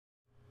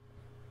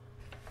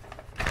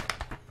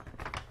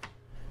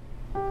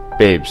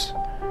Babes,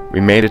 we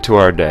made it to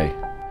our day.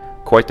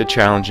 Quite the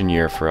challenging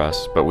year for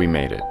us, but we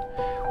made it.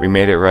 We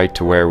made it right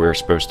to where we were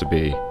supposed to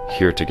be,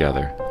 here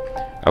together.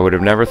 I would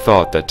have never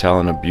thought that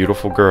telling a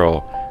beautiful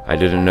girl I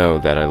didn't know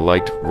that I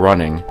liked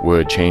running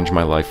would change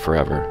my life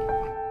forever.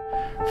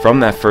 From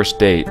that first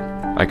date,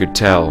 I could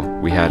tell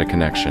we had a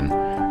connection.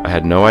 I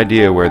had no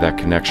idea where that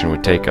connection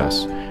would take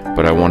us,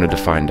 but I wanted to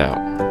find out.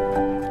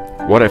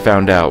 What I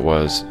found out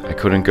was I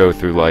couldn't go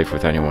through life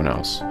with anyone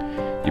else.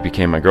 You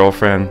became my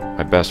girlfriend,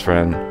 my best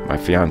friend, my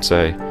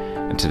fiance,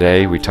 and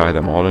today we tie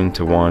them all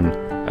into one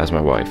as my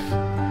wife.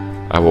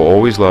 I will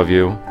always love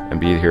you and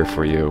be here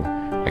for you.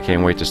 I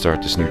can't wait to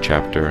start this new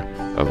chapter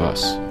of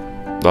us.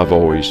 Love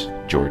always,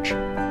 George.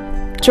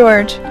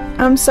 George,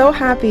 I'm so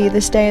happy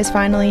this day is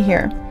finally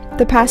here.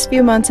 The past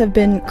few months have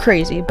been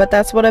crazy, but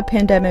that's what a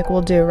pandemic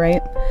will do,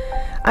 right?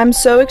 I'm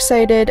so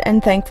excited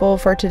and thankful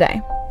for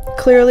today.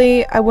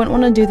 Clearly, I wouldn't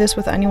want to do this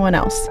with anyone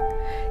else.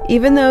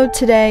 Even though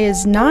today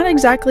is not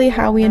exactly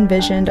how we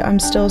envisioned, I'm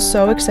still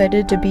so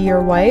excited to be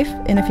your wife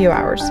in a few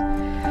hours.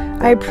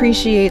 I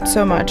appreciate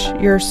so much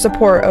your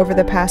support over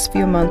the past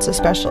few months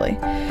especially.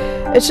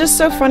 It's just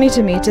so funny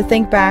to me to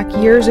think back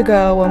years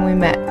ago when we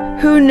met.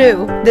 Who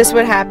knew this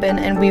would happen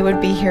and we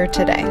would be here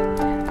today?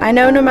 I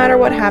know no matter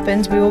what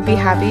happens, we will be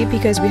happy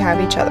because we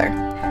have each other.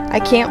 I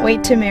can't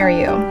wait to marry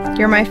you.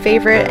 You're my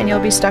favorite and you'll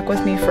be stuck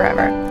with me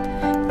forever.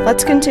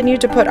 Let's continue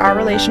to put our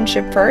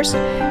relationship first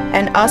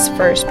and us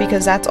first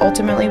because that's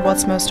ultimately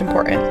what's most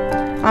important.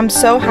 I'm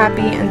so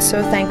happy and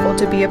so thankful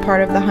to be a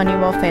part of the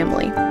Honeywell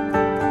family.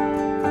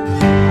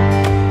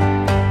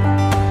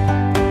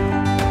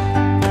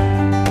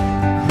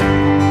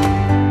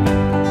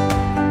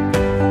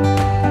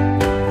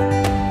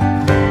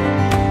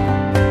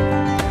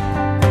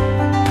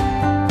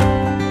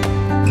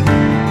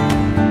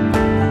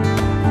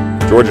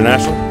 George and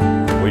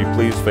Ashlyn, will you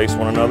please face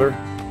one another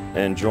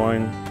and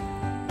join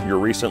your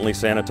recently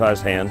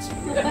sanitized hands?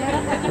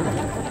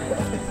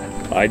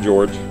 I,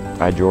 George.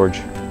 I,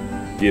 George.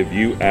 Give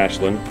you,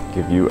 Ashlyn.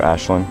 Give you,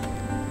 Ashlyn.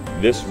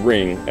 This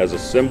ring as a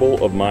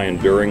symbol of my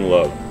enduring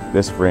love.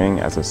 This ring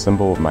as a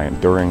symbol of my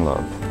enduring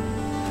love.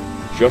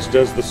 Just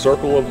as the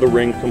circle of the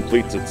ring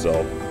completes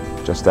itself.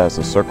 Just as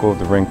the circle of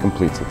the ring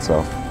completes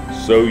itself.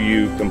 So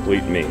you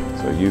complete me.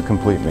 So you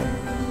complete me.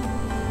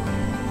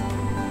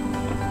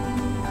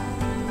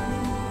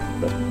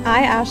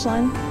 I,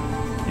 Ashlyn.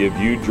 Give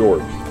you,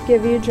 George.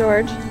 Give you,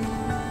 George.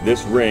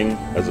 This ring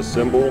as a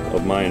symbol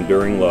of my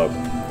enduring love.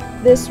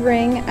 This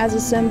ring as a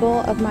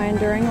symbol of my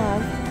enduring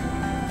love.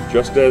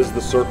 Just as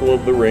the circle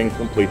of the ring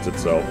completes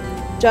itself.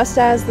 Just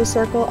as the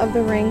circle of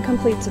the ring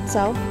completes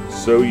itself.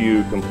 So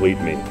you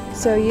complete me.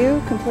 So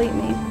you complete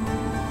me.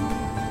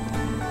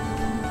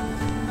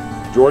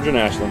 George and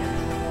Ashlyn,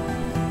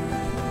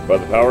 by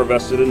the power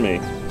vested in me,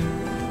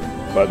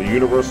 by the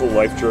Universal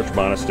Life Church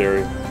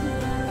Monastery,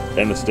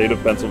 and the state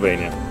of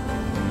Pennsylvania,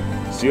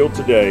 sealed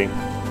today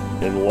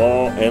in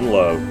law and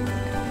love,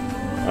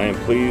 I am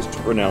pleased to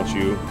pronounce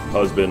you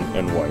husband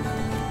and wife.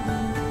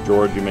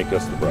 George, you make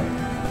us the bride.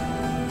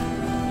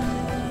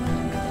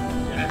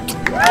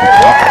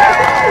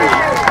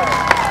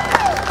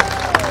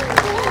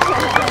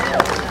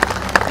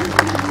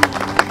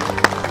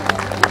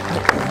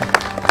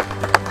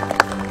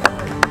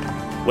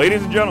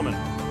 Ladies and gentlemen,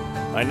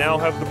 I now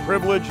have the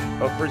privilege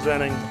of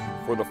presenting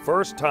for the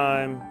first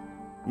time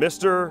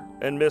Mr.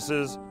 and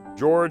Mrs.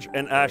 George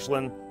and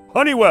Ashlyn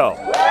Honeywell.